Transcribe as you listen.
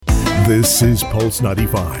This is Pulse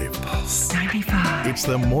 95. Pulse 95. It's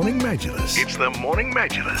the Morning Majlis.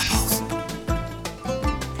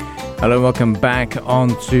 Hello and welcome back on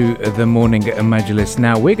to the Morning Majlis.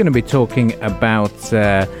 Now we're going to be talking about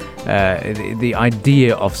the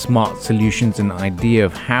idea of smart solutions and idea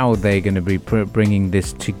of how they're going to be bringing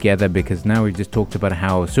this together, because now we just talked about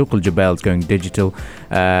how Souq Al Jubail is going digital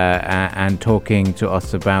and talking to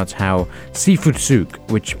us about how Seafood Souq,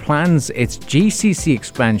 which plans its GCC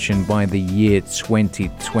expansion by the year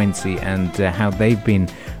 2020, and how they've been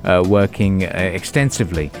working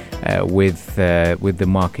extensively with the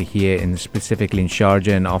market here, and specifically in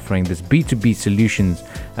Sharjah, and offering this B2B solutions,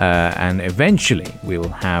 and eventually we will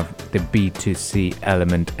have the B2C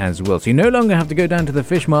element as well. So you no longer have to go down to the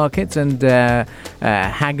fish markets and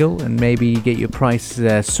haggle and maybe get your price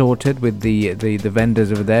sorted with the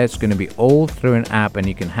vendors over there. It's going to be all through an app, and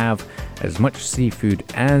you can have as much seafood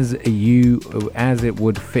as it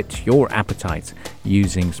would fit your appetite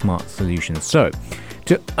using smart solutions. So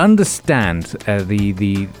to understand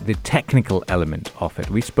the technical element of it,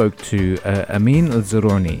 we spoke to Amin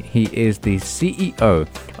Al-Zuroni. He is the CEO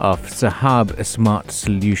of Sahab Smart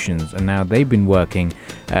Solutions, and now they've been working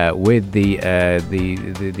with the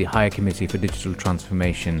Higher Committee for Digital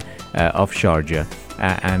Transformation of Sharjah,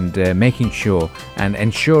 and making sure and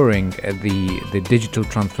ensuring the digital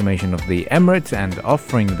transformation of the Emirates, and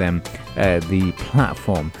offering them the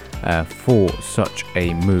platform for such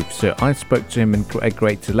a move. So I spoke to him at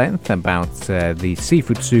great length about the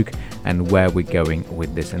Seafood Souq and where we're going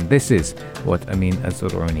with this. And this is what Amin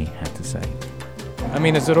Al-Zuroni had to say.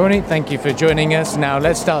 Amin Al-Zuroni, thank you for joining us. Now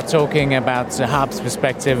let's start talking about Sahab's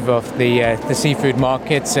perspective of the seafood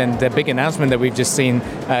markets, and the big announcement that we've just seen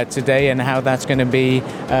today, and how that's going to be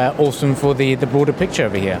awesome for the broader picture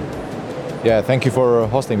over here. Yeah, thank you for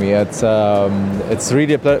hosting me. It's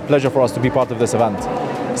really a pleasure for us to be part of this event.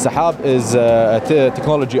 Sahab is a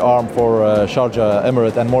technology arm for Sharjah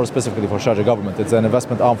Emirate, and more specifically for Sharjah government. It's an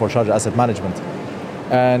investment arm for Sharjah Asset Management.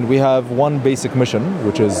 And we have one basic mission,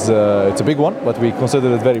 which is, it's a big one, but we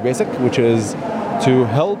consider it very basic, which is to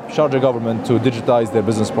help Sharjah government to digitize their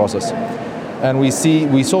business process. And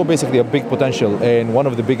we saw basically a big potential in one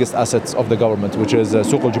of the biggest assets of the government, which is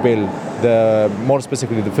Souq Al Jubail, more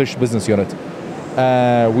specifically the fish business unit.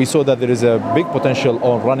 We saw that there is a big potential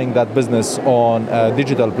on running that business on a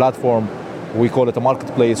digital platform. We call it a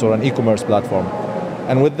marketplace or an e-commerce platform.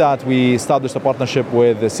 And with that, we established a partnership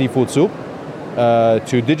with the Seafood Souq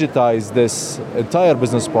to digitize this entire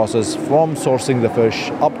business process, from sourcing the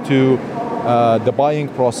fish up to the buying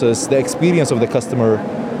process, the experience of the customer,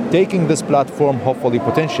 taking this platform hopefully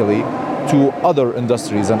potentially to other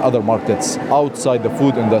industries and other markets outside the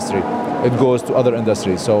food industry. It goes to other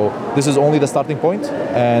industries. So this is only the starting point,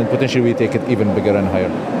 and potentially we take it even bigger and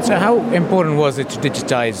higher. So how important was it to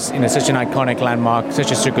digitize such an iconic landmark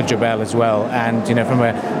such as Souq Al Jubail as well, and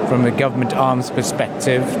from a government arms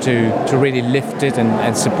perspective to really lift it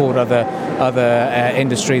and support other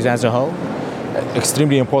industries as a whole?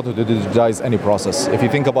 Extremely important to digitize any process. If you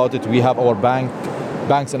think about it, we have our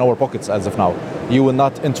banks in our pockets as of now. You will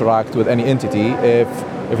not interact with any entity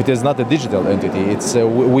if it is not a digital entity. It's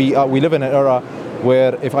we live in an era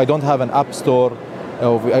where if I don't have an app store,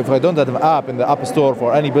 if I don't have an app in the app store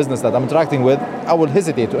for any business that I'm interacting with, I will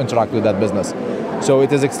hesitate to interact with that business. So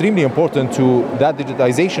it is extremely important to that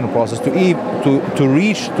digitization process to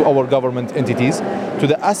reach to our government entities, to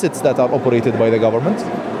the assets that are operated by the government.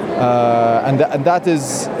 And that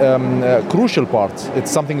is a crucial part.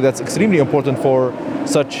 It's something that's extremely important for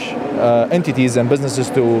such entities and businesses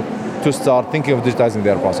to start thinking of digitizing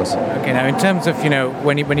their process. Okay, now in terms of,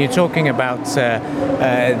 when you're talking about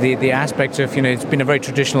the aspect of, it's been a very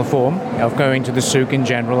traditional form of going to the souk in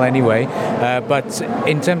general anyway, but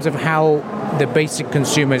in terms of how the basic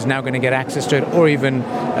consumer is now going to get access to it, or even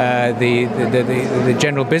the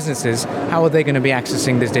general businesses, how are they going to be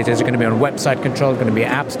accessing this data? Is it going to be on website control, going to be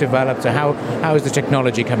apps developed? So how is the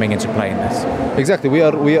technology coming into play in this? Exactly, we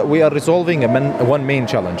are resolving one main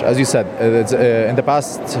challenge. As you said, it's, in the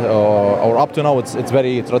past or up to now, it's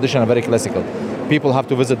very traditional, very classical. People have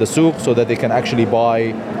to visit the souk so that they can actually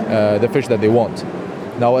buy the fish that they want.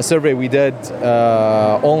 Now, a survey we did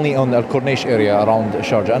only on the Corniche area around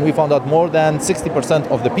Sharjah, and we found out more than 60%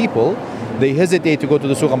 of the people, they hesitate to go to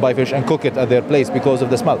the souk and buy fish and cook it at their place because of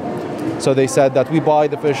the smell. So they said that we buy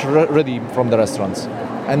the fish ready from the restaurants.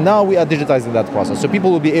 And now we are digitizing that process. So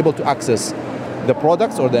people will be able to access the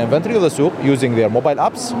products or the inventory of the souk using their mobile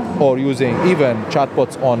apps, or using even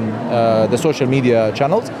chatbots on the social media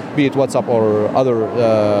channels, be it WhatsApp or other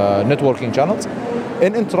networking channels,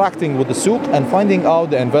 in interacting with the souk and finding out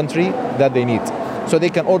the inventory that they need. So they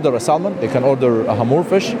can order a salmon, they can order a hamur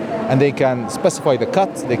fish, and they can specify the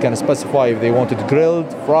cut, they can specify if they want it grilled,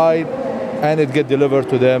 fried, and it get delivered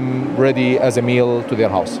to them ready as a meal to their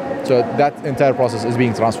house. So that entire process is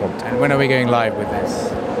being transformed. And when are we going live with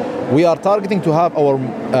this? We are targeting to have our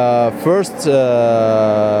first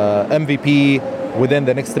MVP within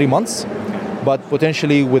the next 3 months, but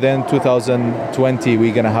potentially within 2020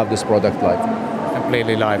 we're going to have this product live.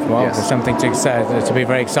 Completely live. Well, Yes. there's something to be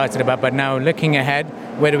very excited about. But now, looking ahead,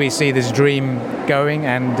 where do we see this dream going,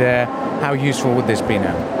 and how useful would this be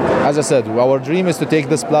now? As I said, our dream is to take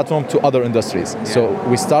this platform to other industries. So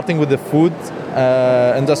we're starting with the food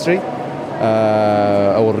industry,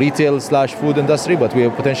 our retail/food industry, but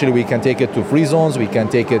we can take it to free zones, we can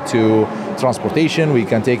take it to transportation, we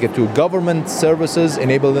can take it to government services,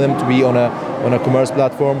 enable them to be on a commerce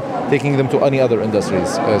platform, taking them to any other industries.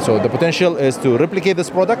 So the potential is to replicate this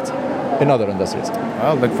product in other industries.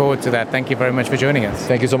 Well, look forward to that. Thank you very much for joining us.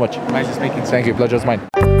 Thank you so much. Pleasure speaking to you. Thank you. Pleasure is mine.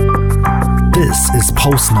 This is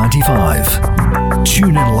Pulse 95.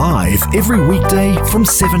 Tune in live every weekday from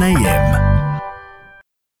 7 a.m.